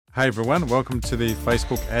Hey everyone, welcome to the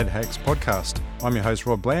Facebook Ad Hacks podcast. I'm your host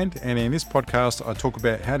Rob Bland, and in this podcast I talk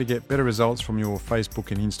about how to get better results from your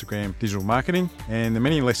Facebook and Instagram digital marketing and the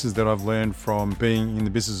many lessons that I've learned from being in the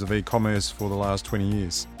business of e-commerce for the last 20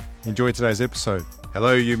 years. Enjoy today's episode.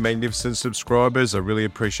 Hello you magnificent subscribers, I really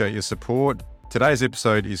appreciate your support. Today's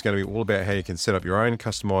episode is going to be all about how you can set up your own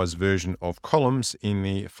customized version of columns in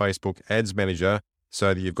the Facebook Ads Manager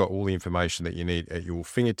so that you've got all the information that you need at your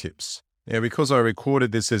fingertips. Now, because I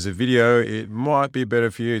recorded this as a video, it might be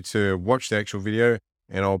better for you to watch the actual video,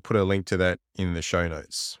 and I'll put a link to that in the show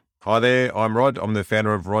notes. Hi there, I'm Rod. I'm the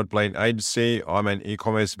founder of Rod Bland Agency. I'm an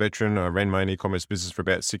e-commerce veteran. I ran my own e-commerce business for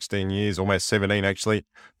about 16 years, almost 17 actually.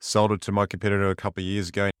 Sold it to my competitor a couple of years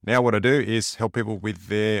ago. Now what I do is help people with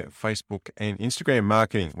their Facebook and Instagram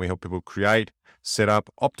marketing. We help people create, set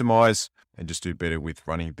up, optimize, and just do better with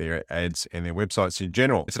running their ads and their websites in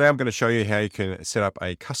general. Today, I'm going to show you how you can set up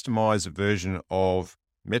a customized version of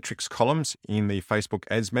metrics columns in the Facebook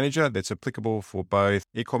Ads Manager that's applicable for both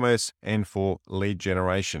e-commerce and for lead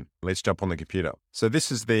generation. Let's jump on the computer. So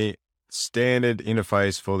this is the standard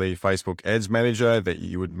interface for the Facebook Ads Manager that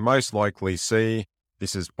you would most likely see.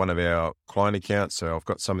 This is one of our client accounts, so I've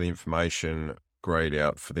got some of the information grayed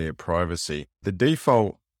out for their privacy. The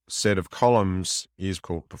default set of columns is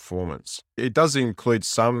called performance. It does include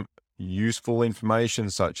some useful information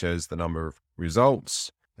such as the number of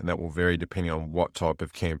results, and that will vary depending on what type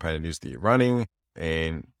of campaign it is that you're running,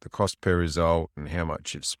 and the cost per result and how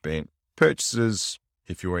much you've spent. Purchases,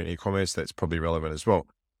 if you're in e-commerce, that's probably relevant as well.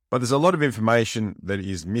 But there's a lot of information that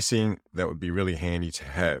is missing that would be really handy to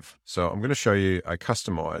have. So I'm going to show you a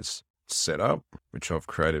customized setup, which I've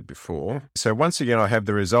created before. So once again, I have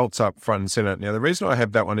the results up front and center. Now, the reason I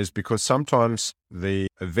have that one is because sometimes the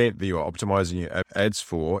event that you're optimizing your ads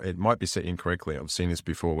for, it might be set incorrectly. I've seen this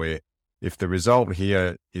before where if the result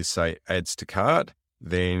here is, say, adds to cart,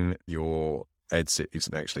 then your ad set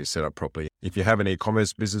isn't actually set up properly. If you have an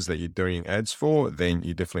e-commerce business that you're doing ads for, then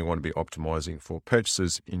you definitely want to be optimizing for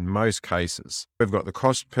purchases in most cases. We've got the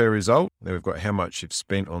cost per result. Then we've got how much you've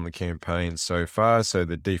spent on the campaign so far. So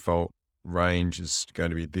the default range is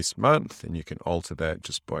going to be this month, and you can alter that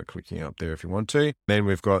just by clicking up there if you want to. Then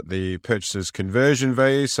we've got the purchases conversion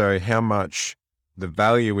value, so how much the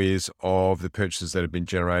value is of the purchases that have been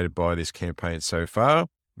generated by this campaign so far.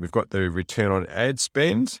 We've got the return on ad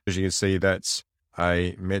spend. As you can see, that's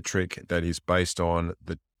a metric that is based on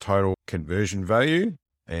the total conversion value,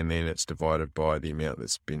 and then it's divided by the amount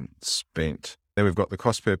that's been spent. Then we've got the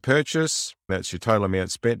cost per purchase. That's your total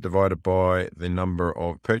amount spent divided by the number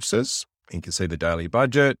of purchases. You can see the daily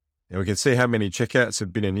budget, and we can see how many checkouts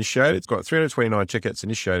have been initiated. It's got 329 checkouts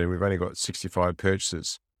initiated. We've only got 65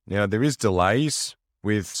 purchases. Now, there is delays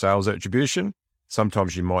with sales attribution.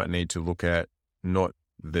 Sometimes you might need to look at not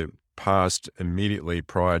the past immediately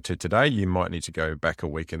prior to today. You might need to go back a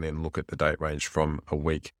week and then look at the date range from a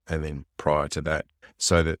week and then prior to that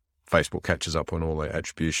so that Facebook catches up on all the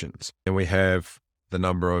attributions. And we have the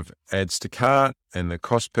number of ads to cart and the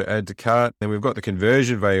cost per ad to cart. And we've got the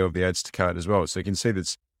conversion value of the ads to cart as well. So you can see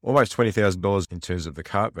that's almost $20,000 in terms of the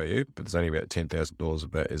cart value, but there's only about $10,000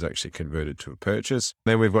 of that is actually converted to a purchase.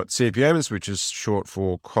 Then we've got CPMs, which is short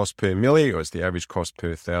for cost per milli, or it's the average cost per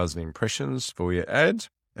 1,000 impressions for your ad.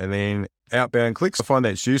 And then outbound clicks. I find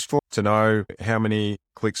that's useful to know how many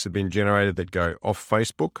clicks have been generated that go off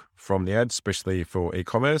Facebook from the ad, especially for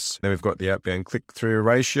e-commerce. Then we've got the outbound click-through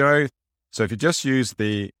ratio. So if you just use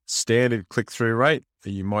the standard click-through rate,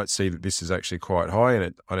 you might see that this is actually quite high,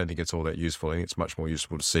 and I don't think it's all that useful. I think it's much more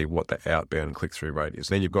useful to see what the outbound click-through rate is.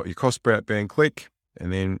 Then you've got your cost per outbound click,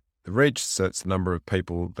 and then the reach. So it's the number of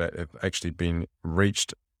people that have actually been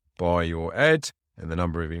reached by your ad, and the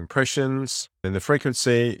number of impressions. And the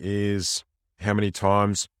frequency is how many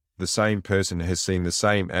times the same person has seen the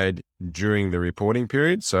same ad during the reporting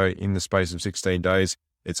period. So in the space of 16 days,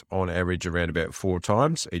 it's on average around about 4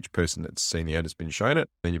 times each person that's seen the ad has been shown it.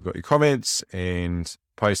 Then you've got your comments and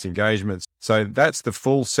post engagements. So that's the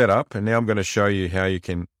full setup. And now I'm going to show you how you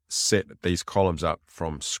can set these columns up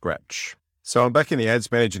from scratch. So I'm back in the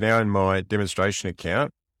Ads Manager now in my demonstration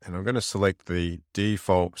account, and I'm going to select the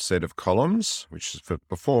default set of columns, which is for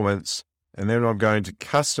performance. And then I'm going to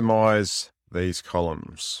customize these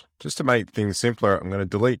columns. Just to make things simpler, I'm going to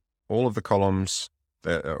delete all of the columns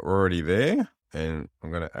that are already there, and I'm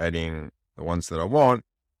going to add in the ones that I want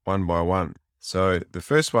one by one. So the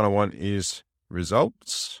first one I want is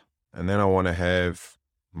results, and then I want to have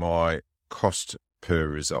my cost per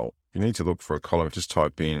result. If you need to look for a column, just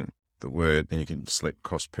type in the word, then you can select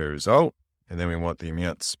cost per result. And then we want the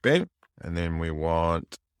amount spent, and then we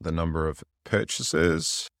want the number of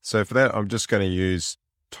purchases. So for that, I'm just going to use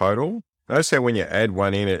total. Notice how when you add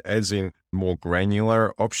one in, it adds in more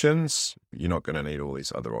granular options. You're not going to need all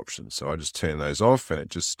these other options. So I just turn those off and it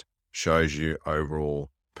just shows you overall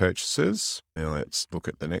purchases. Now let's look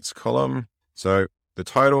at the next column. So the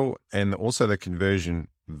total and also the conversion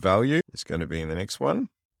value is going to be in the next one.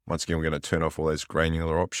 Once again, we're going to turn off all those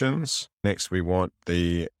granular options. Next, we want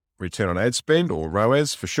the return on ad spend, or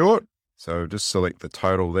ROAS for short. So just select the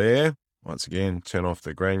total there. Once again, turn off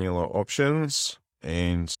the granular options.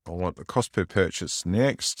 And I want the cost per purchase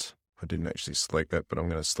next. I didn't actually select that, but I'm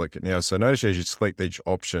going to select it now. So notice as you select each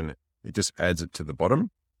option, it just adds it to the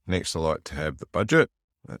bottom. Next, I like to have the budget.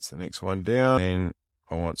 That's the next one down. And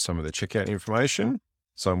I want some of the checkout information.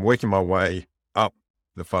 So I'm working my way up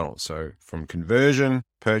the funnel. So from conversion,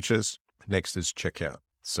 purchase, next is checkout.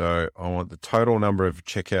 So I want the total number of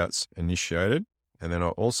checkouts initiated. And then I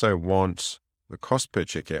also want the cost per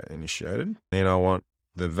checkout initiated. Then I want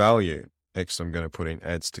the value. Next, I'm going to put in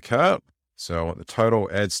adds to cart. So I want the total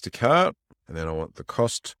adds to cart, and then I want the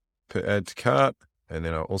cost per add to cart. And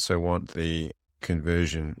then I also want the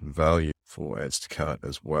conversion value for adds to cart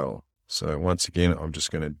as well. So once again, I'm just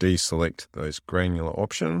going to deselect those granular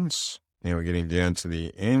options. Now we're getting down to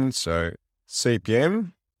the end. So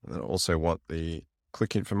CPM, and then I also want the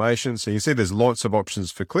click information. So you see there's lots of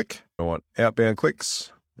options for click. I want outbound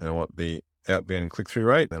clicks, and I want the outbound click-through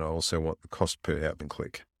rate. And I also want the cost per outbound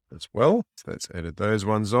click as well. So let's edit those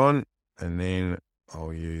ones on, and then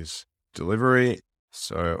I'll use delivery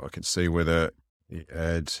so I can see whether the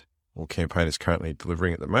ad or campaign is currently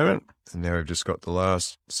delivering at the moment. And now we've just got the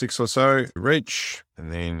last 6 or so: reach,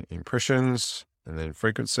 and then impressions, and then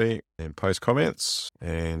frequency, and post comments,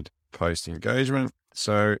 and post engagement.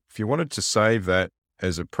 So if you wanted to save that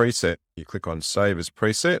as a preset, you click on save as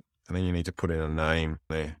preset, and then you need to put in a name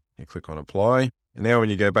there. You click on apply. And now when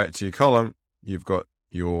you go back to your column, you've got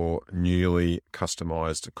your newly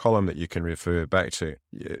customized column that you can refer back to.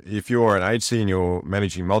 If you're an agency and you're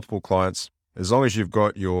managing multiple clients, as long as you've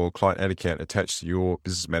got your client ad account attached to your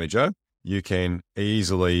business manager, you can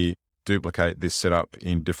easily duplicate this setup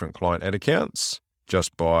in different client ad accounts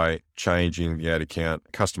just by changing the ad account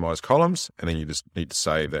customized columns, and then you just need to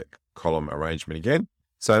save that column arrangement again.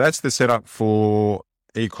 So that's the setup for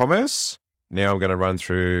e-commerce. Now I'm going to run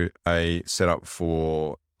through a setup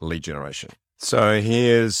for lead generation. So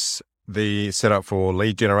here's the setup for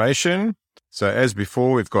lead generation. So as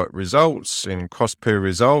before, we've got results and cost per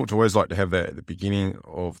result. I always like to have that at the beginning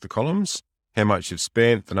of the columns. How much you've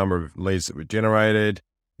spent, the number of leads that were generated.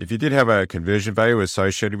 If you did have a conversion value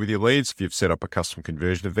associated with your leads, if you've set up a custom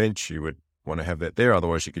conversion event, you would want to have that there.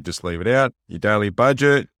 Otherwise, you could just leave it out. Your daily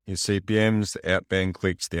budget, your CPMs, the outbound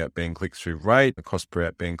clicks, the outbound click-through rate, the cost per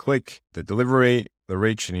outbound click, the delivery, the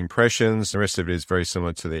reach and impressions. The rest of it is very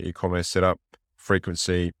similar to the e-commerce setup: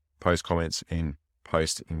 frequency, post comments, and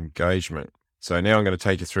post engagement. So now I'm going to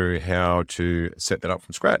take you through how to set that up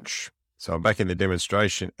from scratch. So I'm back in the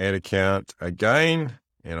demonstration ad account again,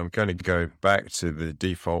 and I'm going to go back to the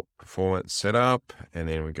default performance setup, and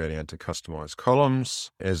then we go down to customize columns.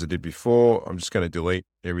 As I did before, I'm just going to delete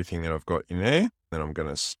everything that I've got in there. Then I'm going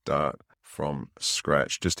to start from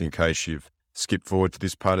scratch, just in case you've skipped forward to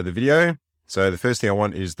this part of the video. So the first thing I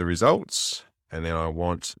want is the results, and then I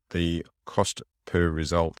want the cost per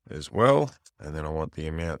result as well. And then I want the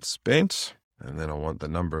amount spent, and then I want the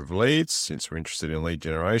number of leads, since we're interested in lead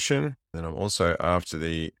generation. Then I'm also after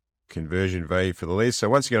the conversion value for the leads. So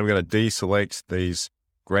once again, I'm going to deselect these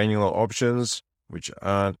granular options, which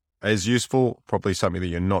aren't as useful, probably something that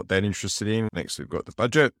you're not that interested in. Next, we've got the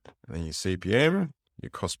budget, and then your CPM, your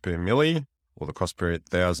cost per milli, or the cost per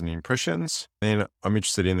 1,000 impressions. Then I'm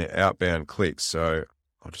interested in the outbound clicks. So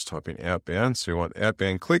I'll just type in outbound. So we want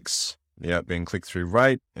outbound clicks, the outbound click-through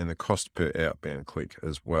rate, and the cost per outbound click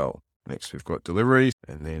as well. Next, we've got delivery,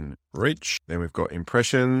 and then reach. Then we've got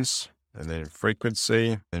impressions, and then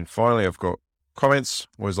frequency. And finally, I've got comments.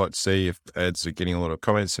 Always like to see if ads are getting a lot of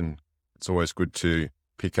comments, and it's always good to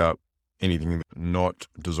pick up anything not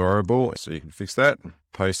desirable, so you can fix that.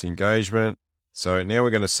 Post engagement. So now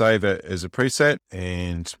we're going to save it as a preset,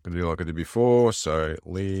 and I'm going to do like I did before. So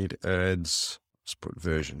lead ads, let's put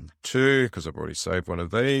version 2 because I've already saved one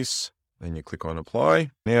of these. Then you click on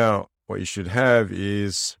apply. Now what you should have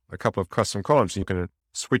is a couple of custom columns. You can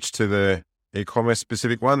switch to the e-commerce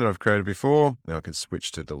specific one that I've created before. Now I can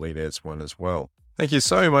switch to the lead ads one as well. Thank you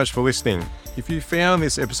so much for listening. If you found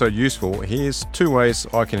this episode useful, here's 2 ways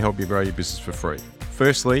I can help you grow your business for free.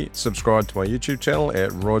 Firstly, subscribe to my YouTube channel at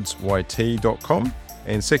rodsyt.com.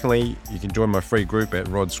 And secondly, you can join my free group at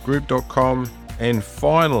rodsgroup.com. And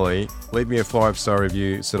finally, leave me a 5-star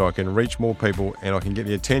review so that I can reach more people and I can get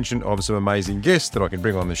the attention of some amazing guests that I can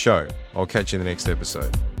bring on the show. I'll catch you in the next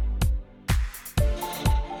episode.